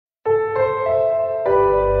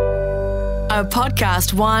A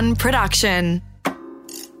Podcast One production.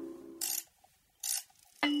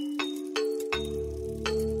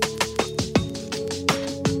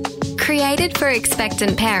 Created for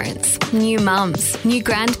expectant parents, new mums, new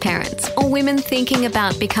grandparents, or women thinking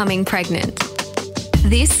about becoming pregnant.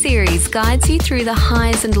 This series guides you through the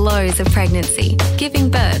highs and lows of pregnancy,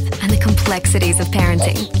 giving birth, and the complexities of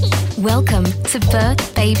parenting. Welcome to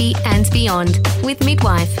Birth, Baby and Beyond with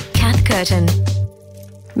Midwife Cath Curtin.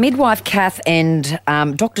 Midwife Cath and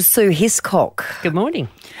Dr. Sue Hiscock. Good morning.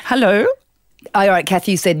 Hello. All right, Cath,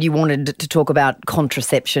 you said you wanted to talk about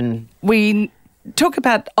contraception. We talk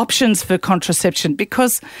about options for contraception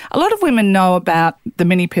because a lot of women know about the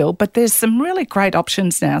mini pill, but there's some really great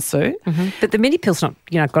options now, Sue. Mm-hmm. But the mini pill's not,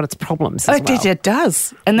 got its problems as well. It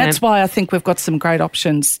does. And that's why I think we've got some great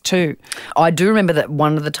options too. I do remember that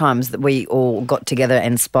one of the times that we all got together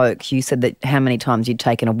and spoke, you said that how many times you'd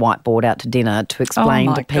taken a whiteboard out to dinner to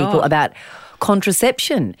explain to people about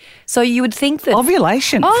contraception. So you would think that...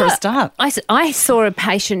 Ovulation, for a start. I saw a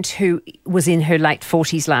patient who was in her late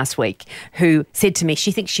 40s last week who said to me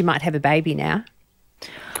she thinks she might have a baby now.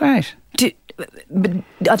 Great. But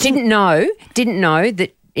I didn't know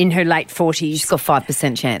that in her late 40s... She's got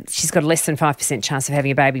 5% chance. She's got a less than 5% chance of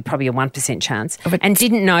having a baby, probably a 1% chance, and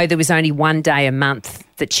didn't know there was only one day a month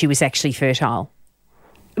that she was actually fertile.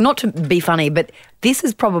 Not to be funny, but this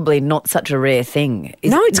is probably not such a rare thing.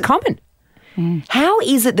 No, it's common. How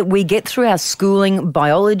is it that we get through our schooling,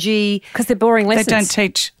 biology? Because they're boring lessons.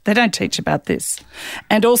 They don't teach about this.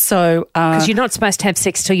 And also... Because you're not supposed to have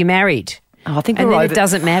sex till you're married. Oh, I think and then it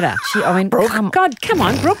doesn't matter. Brooke. Come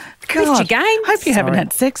on, Brooke. Lift your game. Hope you haven't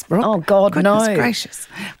had sex, Brooke. Oh, God, Goodness no. gracious.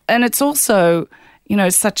 And it's also,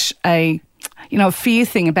 such a... a fear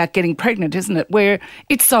thing about getting pregnant, isn't it? Where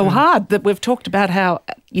it's so hard that we've talked about how...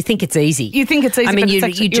 You think it's easy. You think it's easy, I mean,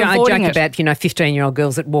 but you joke about, 15-year-old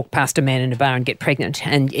girls that walk past a man in a bar and get pregnant,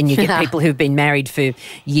 and you get people who've been married for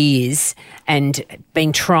years and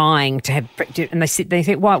been trying to have... And they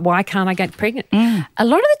think, why can't I get pregnant? A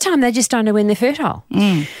lot of the time they just don't know when they're fertile.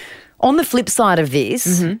 On the flip side of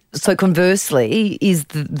this, so conversely, is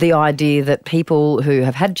the idea that people who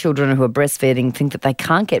have had children who are breastfeeding think that they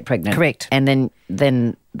can't get pregnant. Correct. And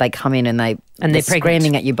then they come in and they're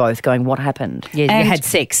screaming at you both going, what happened? Yeah, you had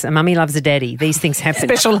sex. A mummy loves a daddy. These things happen.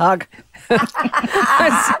 Special hug.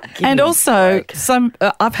 And also,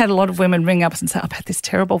 I've had a lot of women ring up and say, I've had this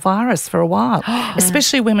terrible virus for a while,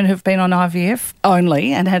 especially women who've been on IVF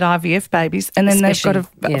only and had IVF babies, and then they've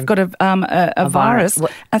got a virus.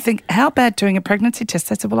 I think, how bad doing a pregnancy test?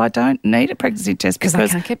 They said, well, I don't need a pregnancy test because I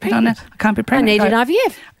can't get pregnant. I can't be pregnant. I need an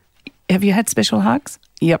IVF. Have you had special hugs?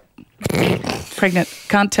 Yep. Pregnant.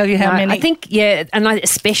 Can't tell you how many. I think, and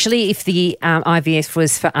especially if the IVF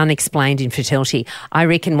was for unexplained infertility, I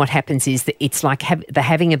reckon what happens is that it's like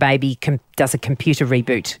having a baby does a computer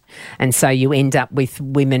reboot. And so you end up with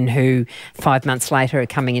women who 5 months later are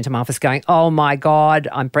coming into my office going, oh, my God,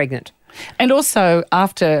 I'm pregnant. And also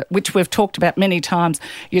after, which we've talked about many times,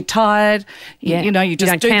 you're tired, you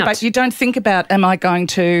don't think about, am I going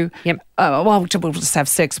to, we'll just have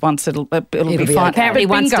sex once, it'll be fine. Apparently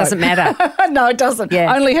once doesn't matter. No, it doesn't.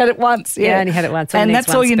 Yeah. Only had it once. Yeah, only had it once. And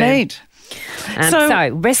that's all you need.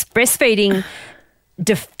 So breastfeeding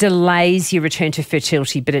delays your return to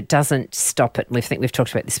fertility, but it doesn't stop it. I think we've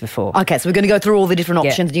talked about this before. Okay, so we're going to go through all the different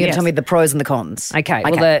options and you're going to tell me the pros and the cons. Okay.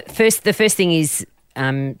 Well, the first thing is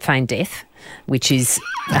feigned death, which is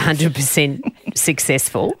 100%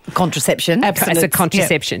 successful. Contraception. Absolutely. It's a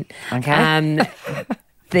contraception. Yep. Okay.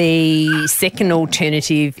 The second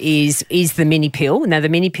alternative is the mini pill. Now, the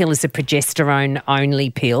mini pill is a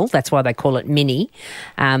progesterone-only pill. That's why they call it mini.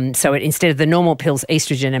 So instead of the normal pills,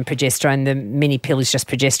 estrogen and progesterone, the mini pill is just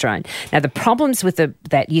progesterone. Now, the problems with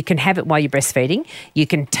that, you can have it while you're breastfeeding. You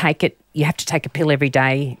can take it. You have to take a pill every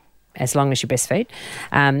day as long as you breastfeed.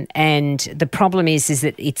 And the problem is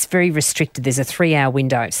that it's very restricted. There's a 3-hour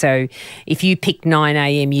window. So if you pick 9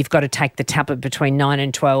 a.m, you've got to take the tablet between 9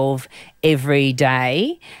 and 12 every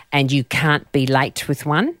day, and you can't be late with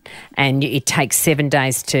one. And it takes 7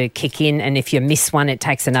 days to kick in, and if you miss one, it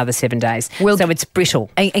takes another 7 days. So it's brittle.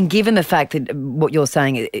 And given the fact that what you're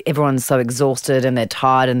saying, everyone's so exhausted and they're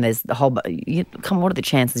tired and there's the whole... what are the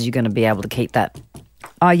chances you're going to be able to keep that?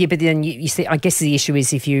 Oh, yeah, but then you see, I guess the issue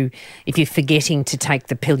is if you're forgetting to take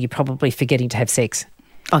the pill, you're probably forgetting to have sex.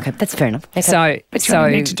 Okay, that's fair enough. Okay. But you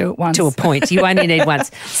only need to do it once. To a point. You only need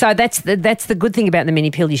once. So that's the good thing about the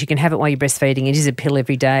mini pill is you can have it while you're breastfeeding. It is a pill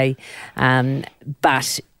every day,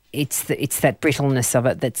 but it's that brittleness of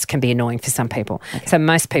it that can be annoying for some people. Okay. So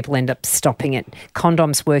most people end up stopping it.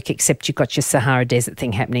 Condoms work, except you've got your Sahara Desert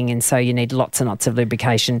thing happening, and so you need lots and lots of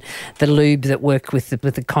lubrication. The lube that work with the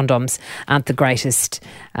condoms aren't the greatest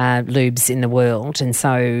lubes in the world, and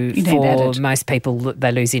so for most people,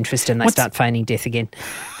 they lose interest and they start feigning death again.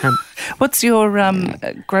 What's your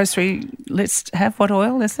grocery list have? What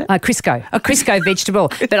oil is it? Crisco. Crisco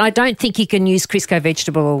vegetable. But I don't think you can use Crisco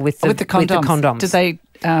vegetable with the condoms. Do they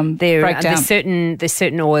break down? There's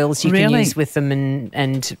certain oils you can use with them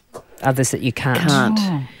and others that you can't.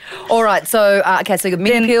 Oh. All right, so so the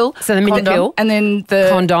mini pill. So the mini pill. And then the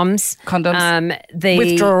condoms. The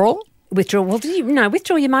withdrawal. Well,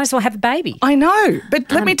 withdrawal, you might as well have a baby. I know,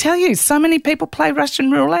 but let me tell you, so many people play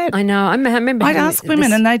Russian roulette. I know. I remember. I'd ask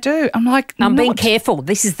women and they do. I'm like, I'm being careful.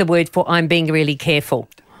 This is the word for I'm being really careful.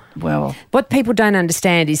 Well, what people don't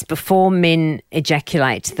understand is before men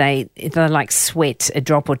ejaculate, they like sweat a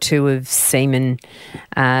drop or two of semen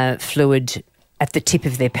fluid at the tip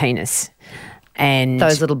of their penis. And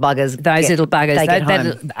those little buggers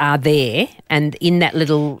that are there, and in that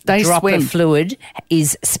little drop of fluid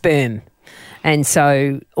is sperm. And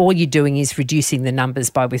so all you're doing is reducing the numbers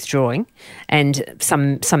by withdrawing. And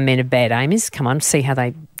some men are bad aimers. Come on, see how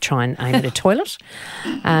they try and aim at a toilet.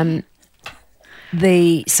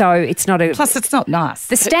 So it's not a... Plus it's not nice.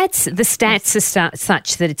 The stats are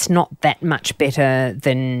such that it's not that much better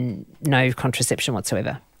than no contraception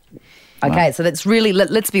whatsoever. Okay, so that's really,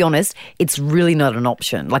 let's be honest, it's really not an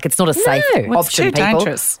option. Like, it's not a safe option, it's too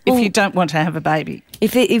dangerous if you don't want to have a baby.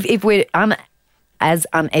 If we're as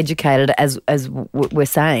uneducated as we're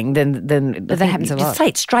saying, then that happens a lot. Just say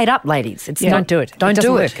it straight up, ladies. Don't do it. Don't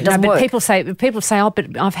do it. It doesn't work. People say, oh, but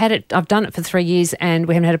I've done it for 3 years and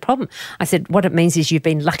we haven't had a problem. I said, what it means is you've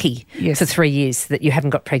been lucky for 3 years that you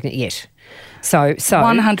haven't got pregnant yet. So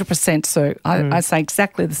 100%, Sue. I say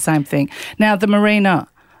exactly the same thing. Now, the Marina.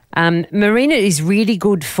 Marina is really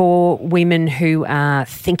good for women who are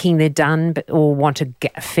thinking they're done or want a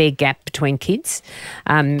fair gap between kids.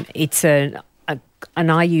 It's an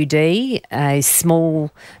IUD, a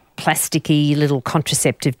small plasticky little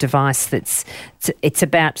contraceptive device it's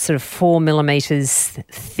about sort of 4 millimetres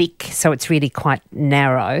thick, so it's really quite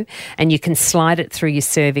narrow, and you can slide it through your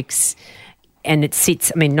cervix. And it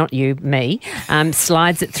sits, not you, me,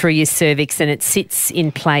 slides it through your cervix and it sits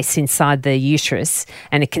in place inside the uterus,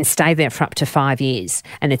 and it can stay there for up to 5 years.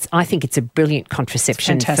 And I think it's a brilliant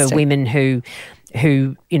contraception for women who,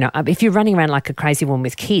 if you're running around like a crazy woman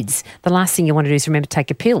with kids, the last thing you want to do is remember to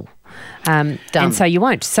take a pill. And so you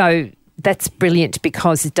won't. So that's brilliant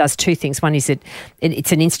because it does two things. One is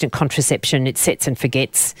it's an instant contraception. It sets and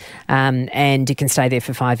forgets, and it can stay there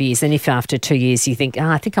for 5 years. And if after 2 years you think,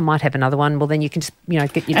 I think I might have another one, well, then you can just, get your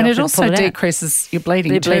doctor to pull it out. And it also decreases your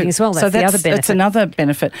bleeding too. Bleeding as well. That's the other benefit. That's another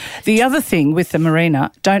benefit. The other thing with the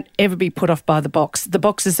Marina, don't ever be put off by the box. The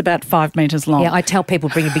box is about 5 metres long. Yeah, I tell people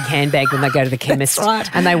bring a big handbag when they go to the chemist. That's right.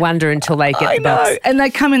 And they wonder until they get the box. And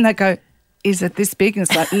they come in, they go, is it this big? And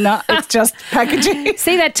it's like, no, it's just packaging.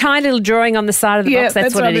 See that tiny little drawing on the side of the box?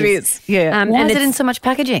 That's what it is. Yeah. Why is it in so much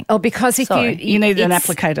packaging? Oh, because if you need an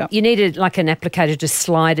applicator. You need an applicator to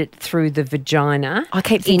slide it through the vagina. I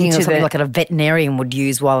keep thinking of something like a veterinarian would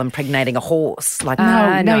use while impregnating a horse. Like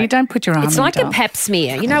no, you don't put your arm in. It's like a pap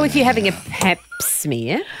smear. If you're having a pap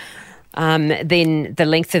smear, then the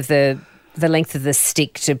length of the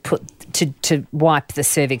stick to wipe the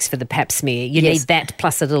cervix for the pap smear, you need that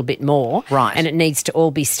plus a little bit more. Right. And it needs to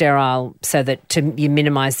all be sterile so that you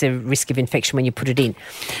minimise the risk of infection when you put it in.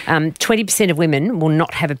 20% of women will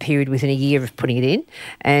not have a period within a year of putting it in,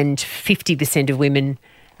 and 50% of women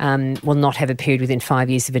will not have a period within 5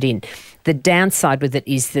 years of it in. The downside with it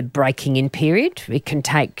is the breaking in period. It can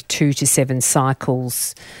take 2 to 7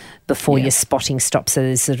 cycles before your spotting stops. So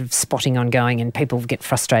there's sort of spotting ongoing and people get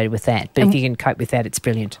frustrated with that. But if you can cope with that, it's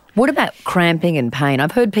brilliant. What about cramping and pain?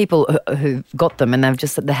 I've heard people who've got them and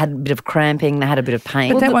they had a bit of cramping, they had a bit of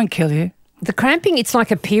pain. But that won't kill you. The cramping, it's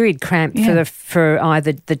like a period cramp for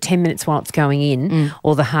either the 10 minutes while it's going in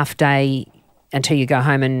or the half day until you go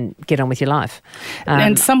home and get on with your life.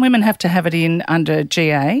 And some women have to have it in under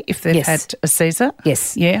GA if they've had a Caesar.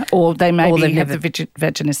 Yes. Yeah, or they maybe have the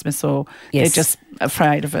vaginismus or they're just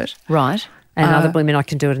afraid of it. Right. And other women, I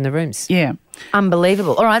can do it in the rooms. Yeah.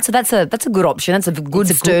 Unbelievable. All right, so that's a good option. That's a good,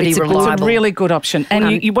 sturdy, reliable. It's a really good option.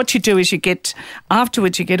 And what you do is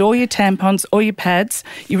afterwards you get all your tampons, all your pads,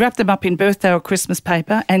 you wrap them up in birthday or Christmas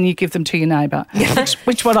paper and you give them to your neighbour,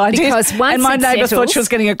 which what I did. Because once and my neighbour settles, thought she was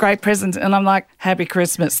getting a great present and I'm like, happy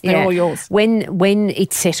Christmas, they're all yours. When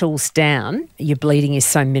it settles down, your bleeding is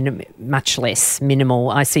so much less minimal.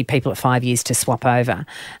 I see people at 5 years to swap over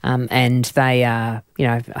and they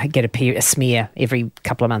get a smear every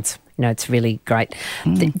couple of months. It's really great.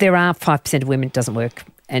 There are 5% of women it doesn't work,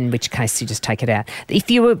 in which case you just take it out. If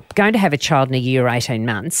you were going to have a child in a year or 18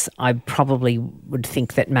 months, I probably would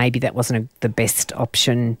think that maybe that wasn't the best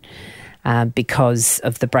option because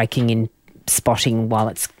of the breaking in spotting while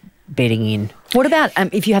it's bedding in. What about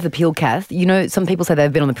if you have the pill, Kath? Some people say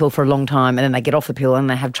they've been on the pill for a long time and then they get off the pill and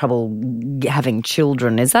they have trouble having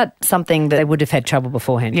children. Is that something that... They would have had trouble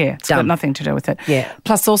beforehand. Yeah, it's got nothing to do with it. Yeah.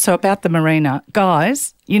 Plus also about the Mirena,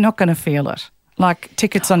 guys, you're not going to feel it. Like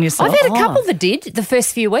tickets on yourself. I've had a couple that did the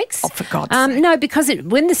first few weeks. Oh, for God's sake. No, because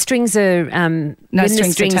when the strings are...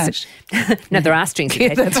 attached. No, there are strings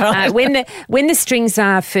attached. That's right. When the strings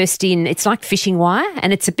are first in, it's like fishing wire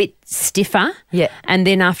and it's a bit stiffer. Yeah. And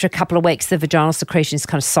then after a couple of weeks, the vaginal secretions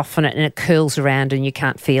kind of soften it and it curls around and you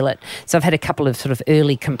can't feel it. So I've had a couple of sort of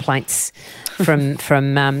early complaints from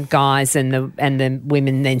guys and the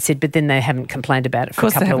women then said, but then they haven't complained about it for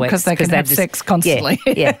a couple of weeks. Because they can have sex constantly.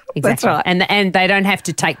 Yeah, exactly. That's right. And they don't have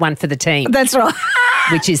to take one for the team. That's right.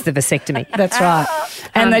 Which is the vasectomy. That's right.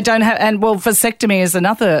 And they don't have, vasectomy is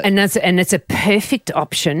another. And it's a perfect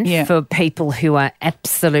option for people who are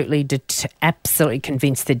absolutely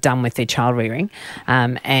convinced they're done with their child rearing,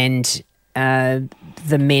 and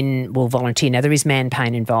the men will volunteer. Now there is man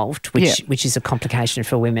pain involved, which is a complication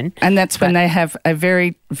for women, and that's when they have a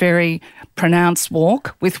very, very pronounced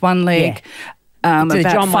walk with one leg. About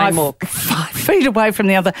John Wayne walk. 5 feet away from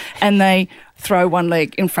the other, and they throw one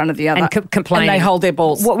leg in front of the other and complain. And they hold their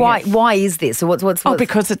balls. Why is this? So what's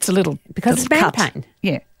because it's a little it's man pain.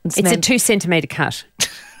 Yeah, it's a 2 centimetre cut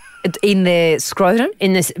in their scrotum,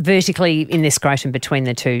 vertically in their scrotum between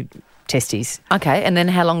the two testes. Okay, and then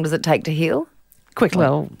how long does it take to heal? Quickly.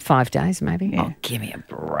 Well, 5 days maybe. Yeah. Oh, give me a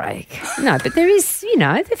break. No, but there is,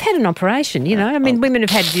 they've had an operation, I mean, women have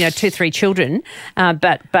had, 2-3 children,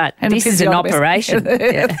 but this is an operation.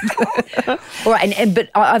 Yeah. All right,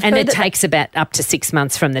 and it takes about up to 6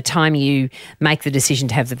 months from the time you make the decision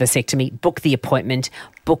to have the vasectomy, book the appointment,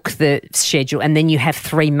 book the schedule, and then you have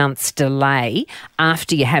 3 months delay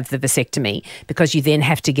after you have the vasectomy because you then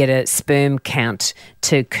have to get a sperm count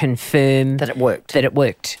to confirm that it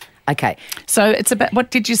worked. Okay. So it's about,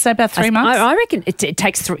 what did you say, about 3 months? I reckon it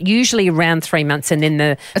takes usually around 3 months and then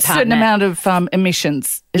a certain amount of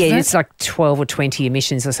emissions. Yeah, it's like 12 or 20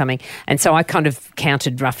 emissions or something. And so I kind of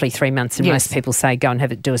counted roughly 3 months and most people say go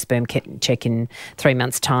and do a sperm check in 3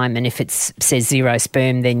 months' time, and if it says 0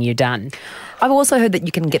 sperm, then you're done. I've also heard that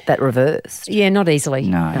you can get that reversed. Yeah, not easily.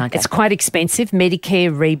 No. Okay. It's quite expensive.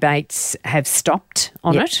 Medicare rebates have stopped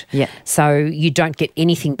on it. Yeah. So you don't get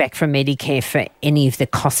anything back from Medicare for any of the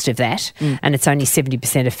cost of that, and it's only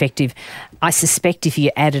 70% effective. I suspect if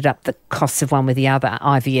you added up the costs of one with the other,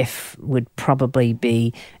 IVF would probably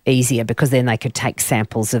be easier because then they could take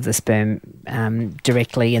samples of the sperm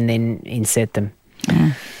directly and then insert them.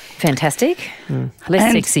 Fantastic.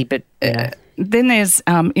 Less sexy, but... Then there's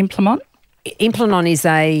Implanon. Implanon is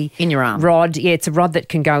in your arm rod. Yeah, it's a rod that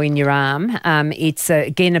can go in your arm. It's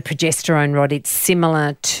again a progesterone rod. It's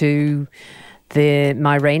similar to the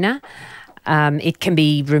Mirena. It can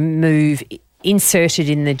be inserted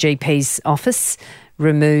in the GP's office,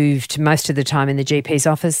 removed most of the time in the GP's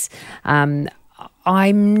office.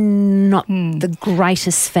 I'm not the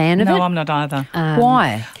greatest fan of it. No, I'm not either.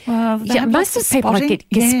 Why? Well, most of the people get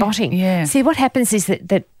spotting. Yeah. See, what happens is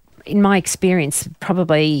that in my experience,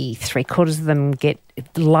 probably 3/4 of them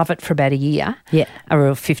love it for about a year,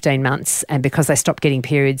 or 15 months, and because they stop getting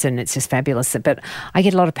periods, and it's just fabulous. But I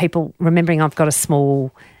get a lot of people remembering I've got a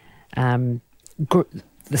small group.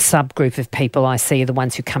 The subgroup of people I see are the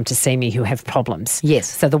ones who come to see me who have problems. Yes.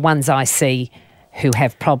 So the ones I see who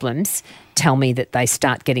have problems tell me that they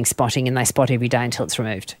start getting spotting, and they spot every day until it's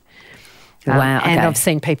removed. Wow. Okay. And I've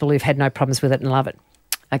seen people who've had no problems with it and love it.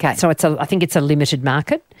 Okay. So I think it's a limited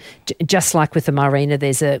market. Just like with the Mirena,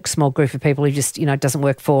 there's a small group of people who just, it doesn't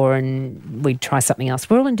work for, and we try something else.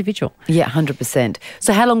 We're all individual. Yeah, 100%.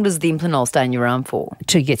 So how long does the Implanol stay in your arm for?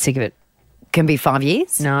 Till you get sick of it. Can be 5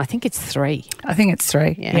 years? No, I think it's 3. I think it's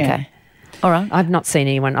 3. Yeah. Okay. All right. I've not seen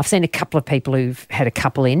anyone. I've seen a couple of people who've had a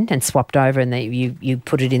couple in and swapped over, and you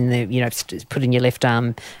put it in put in your left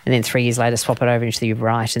arm, and then 3 years later swap it over into your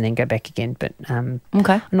right, and then go back again. But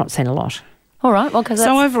okay, I've not seen a lot. All right. Okay.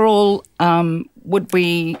 So overall, would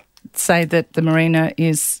we say that the Mirena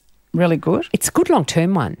is really good? It's a good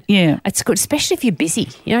long-term one. Yeah. It's good, especially if you're busy.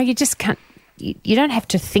 You know, you just can't, you don't have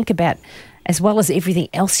to think about, as well as everything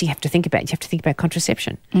else you have to think about, you have to think about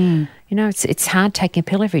contraception. You know, it's hard taking a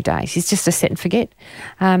pill every day. It's just a set and forget.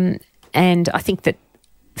 And I think that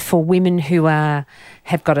for women who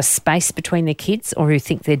have got a space between their kids or who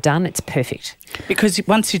think they're done, it's perfect. Because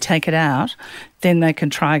once you take it out, then they can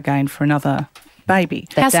try again for another baby.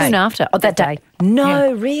 How soon after? Oh, that day.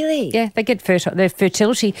 No, really? Yeah, they get their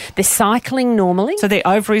fertility. They're cycling normally. So their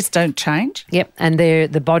ovaries don't change? Yep, and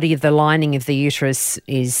the body of the lining of the uterus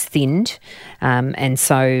is thinned, and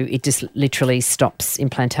so it just literally stops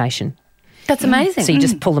implantation. That's amazing. So you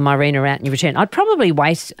just pull the Mirena out and you return. I'd probably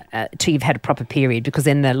wait till you've had a proper period, because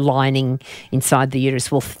then the lining inside the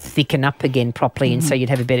uterus will thicken up again properly, and so you'd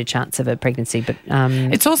have a better chance of a pregnancy. But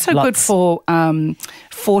it's also good for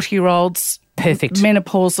 40-year-olds. Perfect.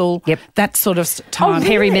 Menopausal, that sort of time.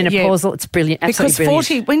 Perimenopausal, it's brilliant. Absolutely because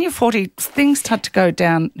brilliant. When you're 40, things start to go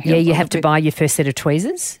downhill. Yeah, you have to buy your first set of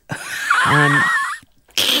tweezers.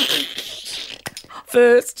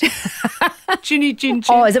 First. Chinny chin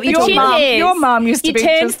chin. Oh, is it what your mum used to you be. You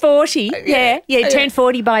turned 40. Yeah, turned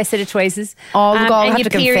 40, buy a set of tweezers. Oh, look, I'll have to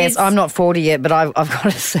confess, I'm not 40 yet, but I've got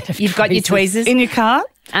a set of You've got your tweezers? In your car?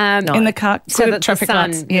 No. In the car? So the traffic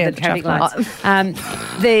sun, lights. Yeah, the traffic lights.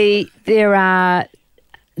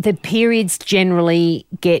 The periods generally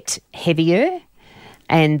get heavier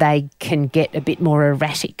and they can get a bit more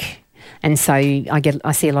erratic. And so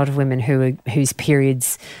I see a lot of women whose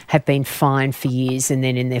periods have been fine for years, and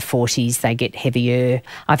then in their 40s they get heavier.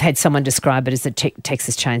 I've had someone describe it as a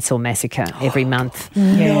Texas Chainsaw Massacre every month.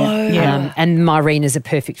 And Mirenas are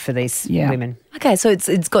perfect for these women. Okay, so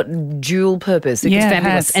it's got dual purpose. It's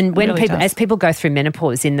fabulous. And when really as people go through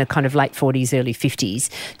menopause in the kind of late 40s, early 50s,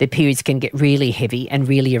 their periods can get really heavy and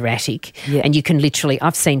really erratic. Yeah. And you can literally,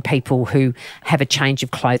 I've seen people who have a change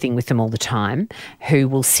of clothing with them all the time, who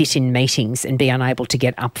will sit in meetings and be unable to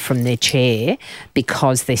get up from their chair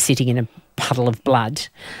because they're sitting in a puddle of blood,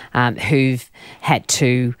 who've had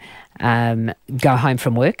to go home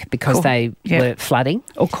from work because they were flooding,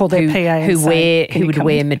 or call their PA who would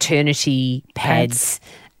wear maternity pads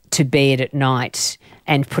to bed at night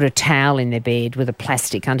and put a towel in their bed with a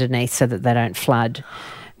plastic underneath so that they don't flood.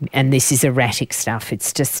 And this is erratic stuff.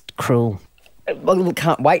 It's just cruel. Well,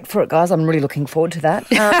 can't wait for it, guys. I'm really looking forward to that.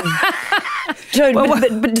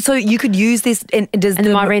 But so you could use this, and the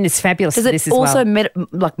Mirena is fabulous. Does it also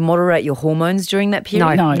moderate your hormones during that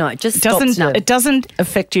period? No, just it doesn't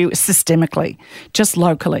affect you systemically, just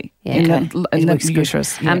locally in the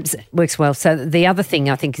uterus. Yeah. Works well. So the other thing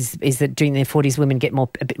I think is that during their 40s, women get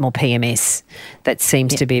a bit more PMS. That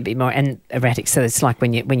seems to be a bit more and erratic. So it's like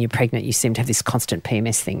when you're pregnant, you seem to have this constant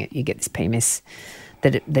PMS thing. You get this PMS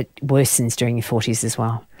that worsens during your 40s as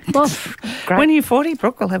well. Well, great. When you're 40,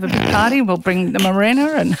 Brooke, we'll have a big party. We'll bring the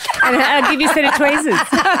Mirena and I'll give you a set of tweezers.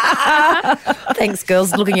 Thanks,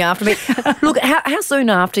 girls, looking after me. Look, how soon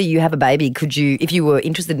after you have a baby could you, if you were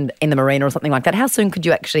interested in the Mirena or something like that, how soon could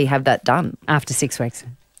you actually have that done? After 6 weeks.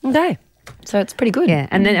 Okay. So it's pretty good. Yeah,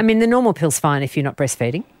 and then, I mean, the normal pill's fine if you're not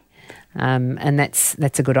breastfeeding, and that's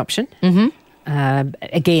a good option. Mm-hmm.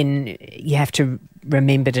 Again, you have to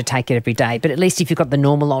remember to take it every day, but at least if you've got the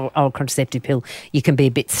normal oral contraceptive pill, you can be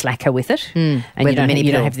a bit slacker with it, and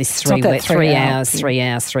you don't have this 3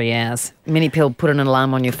 hours. Mini pill, put an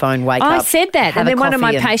alarm on your phone, wake up. I said that, and then one of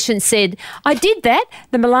my patients said, I did that,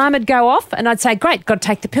 the alarm would go off, and I'd say, great, got to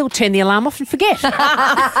take the pill, turn the alarm off and forget.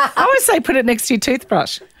 I always say put it next to your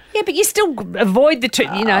toothbrush. Yeah, but you still avoid the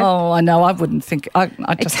Oh, I know, I wouldn't think, I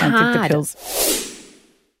just don't think the pills.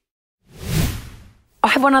 I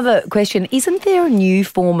have one other question. Isn't there a new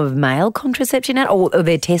form of male contraception out, or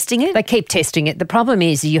they're testing it? They keep testing it. The problem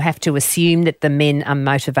is you have to assume that the men are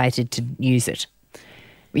motivated to use it.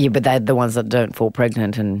 Yeah, but they're the ones that don't fall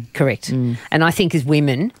pregnant. And correct. And I think as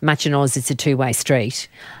women, much in Oz, it's a two-way street.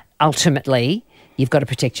 Ultimately, you've got to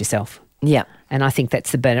protect yourself. Yeah. And I think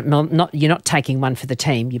that's the benefit. You're not taking one for the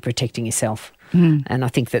team, you're protecting yourself. And I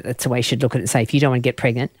think that's the way you should look at it and say, if you don't want to get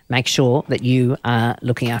pregnant, make sure that you are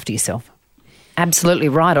looking after yourself. Absolutely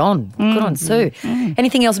right on. Good on Sue.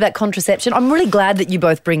 Anything else about contraception? I'm really glad that you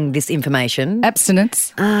both bring this information.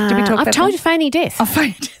 Abstinence. Did we talk about I've told you feigning death. Oh,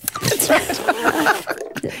 feigning death. That's right.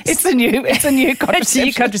 It's a new contraception. It's a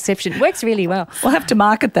new contraception. It works really well. We'll have to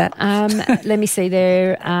market that. Let me see.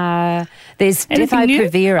 There's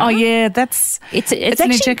Depo-Provera. Oh yeah, it's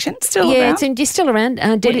an injection. Still around? It's still around.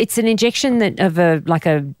 It's an injection of a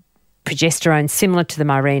progesterone similar to the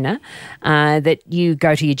Mirena that you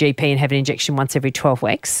go to your GP and have an injection once every 12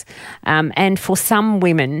 weeks. And for some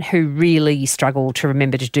women who really struggle to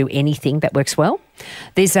remember to do anything, that works well.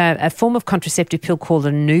 There's a form of contraceptive pill called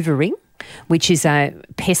a NuvaRing, which is a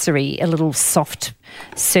pessary, a little soft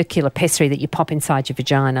circular pessary that you pop inside your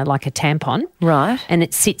vagina like a tampon. Right. And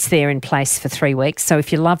it sits there in place for 3 weeks. So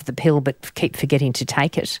if you love the pill but keep forgetting to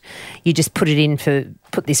take it, you just put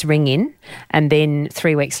this ring in, and then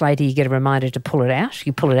 3 weeks later you get a reminder to pull it out.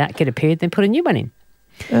 You pull it out, get a period, then put a new one in.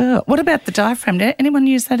 What about the diaphragm? Does anyone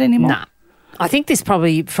use that anymore? No. I think there's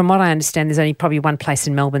probably, from what I understand, there's only probably one place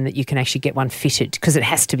in Melbourne that you can actually get one fitted, because it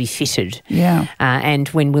has to be fitted. Yeah. And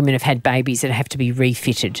when women have had babies, it have to be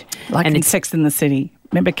refitted. Like in Sex in the City.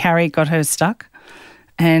 Remember Carrie got hers stuck?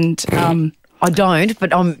 And I don't,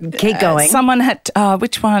 but keep going. Someone had,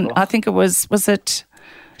 which one? I think it was it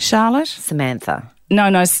Charlotte? Samantha.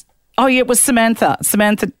 No. Oh, yeah, it was Samantha.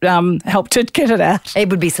 Samantha helped to get it out. It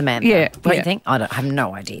would be Samantha. Yeah. What do you think? I have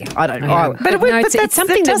no idea. I don't know. But it's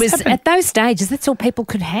something that was, at those stages, that's all people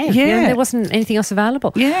could have. Yeah. You know, there wasn't anything else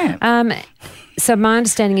available. Yeah. So my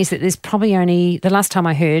understanding is that there's probably only, the last time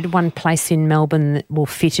I heard, one place in Melbourne that will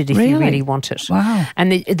fit it if you really want it. Wow.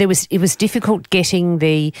 And it was difficult getting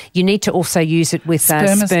you need to also use it with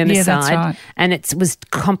spermicide. Yeah, that's right. And it was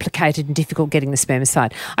complicated and difficult getting the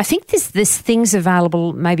spermicide. I think there's things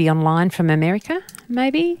available maybe online from America,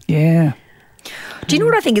 maybe. Yeah. Do you know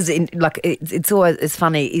what I think is it's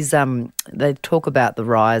funny is they talk about the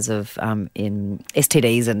rise of in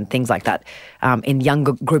STDs and things like that in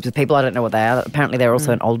younger groups of people. I don't know what they are. Apparently, they're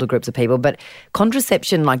also in older groups of people. But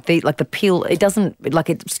contraception, like the pill, it doesn't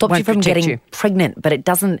it stops you from getting pregnant, but it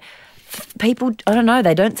doesn't. People, I don't know.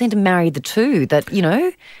 They don't seem to marry the two. That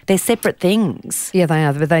they're separate things. Yeah, they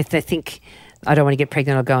are. But they think, I don't want to get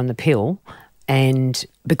pregnant. I'll go on the pill. And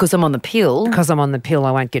because I'm on the pill,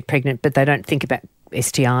 I won't get pregnant. But they don't think about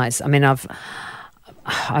STIs. I mean,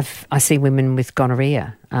 I see women with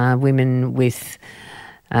gonorrhea, women with.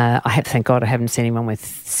 Thank God, I haven't seen anyone with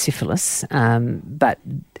syphilis, but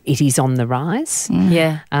it is on the rise.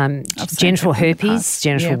 Yeah, genital herpes,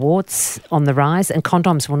 genital warts on the rise, and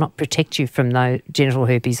condoms will not protect you from those genital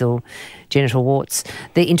herpes or genital warts.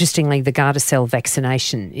 Interestingly, the Gardasil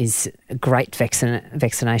vaccination is a great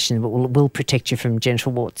vaccination that will protect you from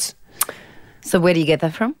genital warts. So where do you get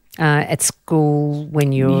that from? At school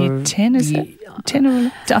when you're... Year 10, is it? 10 or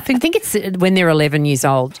 11? I think it's when they're 11 years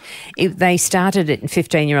old. They started it in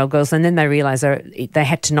 15-year-old girls, and then they realised they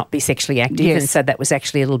had to not be sexually active, and so that was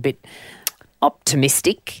actually a little bit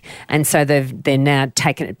optimistic, and so they're now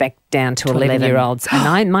taken it back down to 11-year-olds.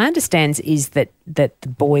 And my understanding is that the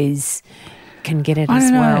boys can get it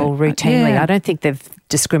as well routinely. Yeah. I don't think they've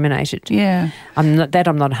discriminated. Yeah. I'm not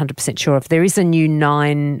 100% sure of. There is a new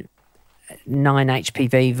 9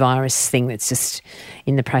 HPV virus thing that's just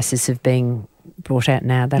in the process of being brought out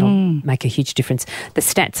now. That'll make a huge difference. The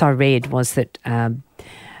stats I read was that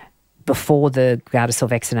before the Gardasil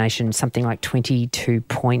vaccination, something like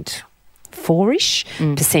 22.4-ish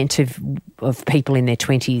percent of people in their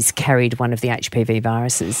 20s carried one of the HPV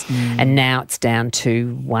viruses, and now it's down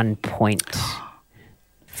to 1 point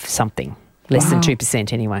something, less than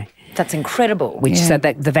 2% anyway. That's incredible. So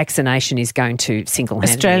that the vaccination is going to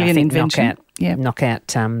single-handedly, Australian invention. knock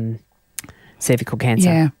out cervical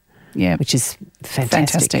cancer. Yeah, which is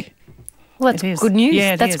fantastic. Well, that's good news.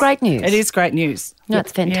 Yeah, that's great news. It is great news. No,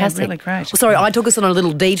 it's fantastic. Yeah, really great. Well, sorry, I took us on a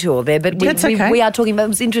little detour there, but okay. we are talking about. It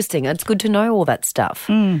was interesting. It's good to know all that stuff.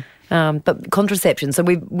 But contraception. So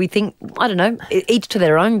we think, I don't know, each to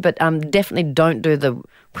their own, but definitely don't do the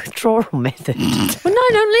withdrawal method. Well,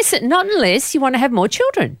 no, listen, not unless you want to have more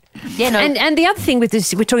children. Yeah, no. And the other thing with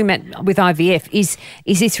this, we're talking about with IVF, is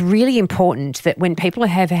it's really important that when people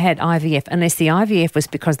have had IVF, unless the IVF was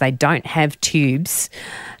because they don't have tubes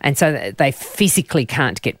and so they physically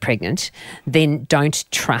can't get pregnant, then don't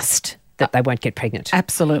trust that they won't get pregnant.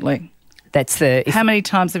 Absolutely. That's How many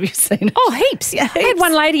times have you seen it? Oh, heaps. Yeah, I had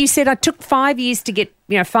one lady who said, I took 5 years to get,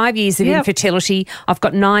 5 years of infertility. I've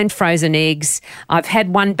got 9 frozen eggs. I've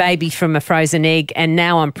had one baby from a frozen egg, and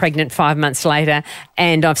now I'm pregnant 5 months later,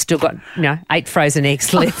 and I've still got, 8 frozen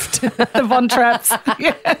eggs left. The Von Trapps.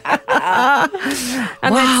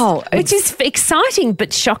 Wow. Which is exciting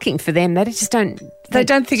but shocking for them. They just don't... They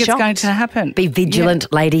don't think it's going to happen. Be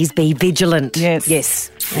vigilant, ladies. Be vigilant. Yes,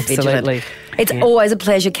 absolutely. It's always a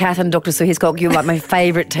pleasure, Cath and Dr. Sue Hiscock. You're like my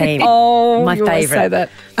favourite team. Oh, my favourite. Say that.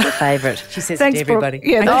 My favourite. She says Thanks, it to everybody. Brooke.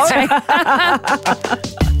 Yeah, that's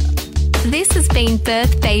This has been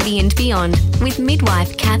Birth, Baby and Beyond with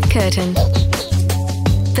Midwife Cath Curtin.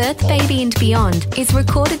 Birth, Baby and Beyond is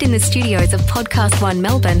recorded in the studios of Podcast One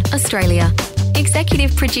Melbourne, Australia.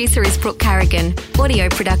 Executive producer is Brooke Carrigan. Audio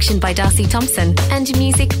production by Darcy Thompson. And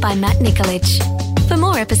music by Matt Nikolic. For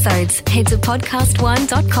more episodes, head to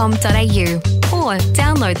podcast1.com.au or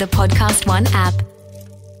download the Podcast One app.